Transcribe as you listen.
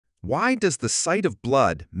Why does the sight of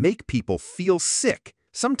blood make people feel sick,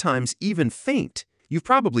 sometimes even faint? You've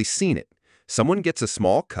probably seen it. Someone gets a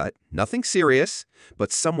small cut, nothing serious,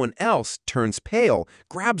 but someone else turns pale,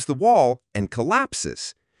 grabs the wall, and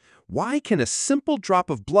collapses. Why can a simple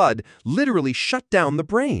drop of blood literally shut down the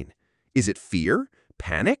brain? Is it fear?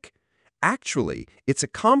 Panic? Actually, it's a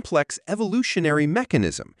complex evolutionary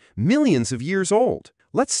mechanism, millions of years old.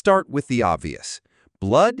 Let's start with the obvious.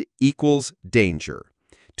 Blood equals danger.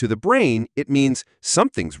 To the brain, it means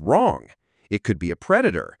something's wrong. It could be a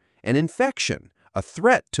predator, an infection, a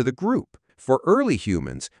threat to the group. For early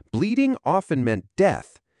humans, bleeding often meant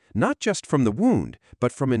death, not just from the wound,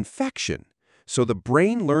 but from infection. So the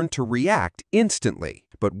brain learned to react instantly.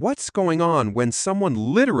 But what's going on when someone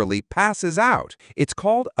literally passes out? It's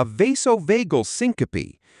called a vasovagal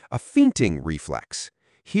syncope, a fainting reflex.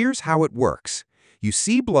 Here's how it works. You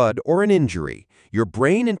see blood or an injury. Your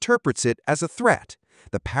brain interprets it as a threat.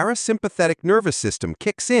 The parasympathetic nervous system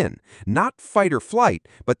kicks in, not fight or flight,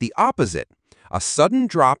 but the opposite, a sudden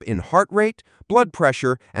drop in heart rate, blood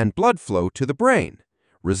pressure, and blood flow to the brain.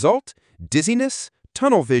 Result? Dizziness,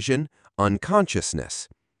 tunnel vision, unconsciousness.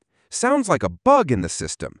 Sounds like a bug in the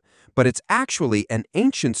system, but it's actually an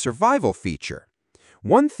ancient survival feature.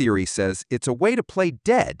 One theory says it's a way to play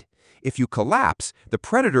dead. If you collapse, the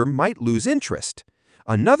predator might lose interest.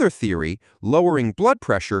 Another theory, lowering blood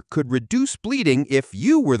pressure could reduce bleeding if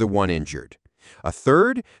you were the one injured. A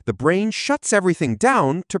third, the brain shuts everything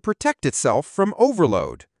down to protect itself from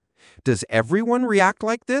overload. Does everyone react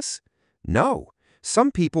like this? No.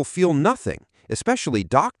 Some people feel nothing, especially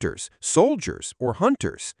doctors, soldiers, or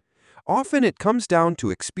hunters. Often it comes down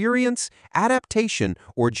to experience, adaptation,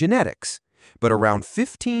 or genetics. But around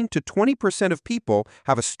 15 to 20% of people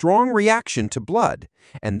have a strong reaction to blood,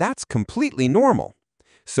 and that's completely normal.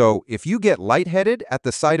 So, if you get lightheaded at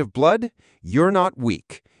the sight of blood, you're not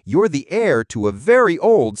weak. You're the heir to a very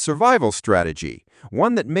old survival strategy,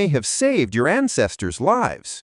 one that may have saved your ancestors' lives.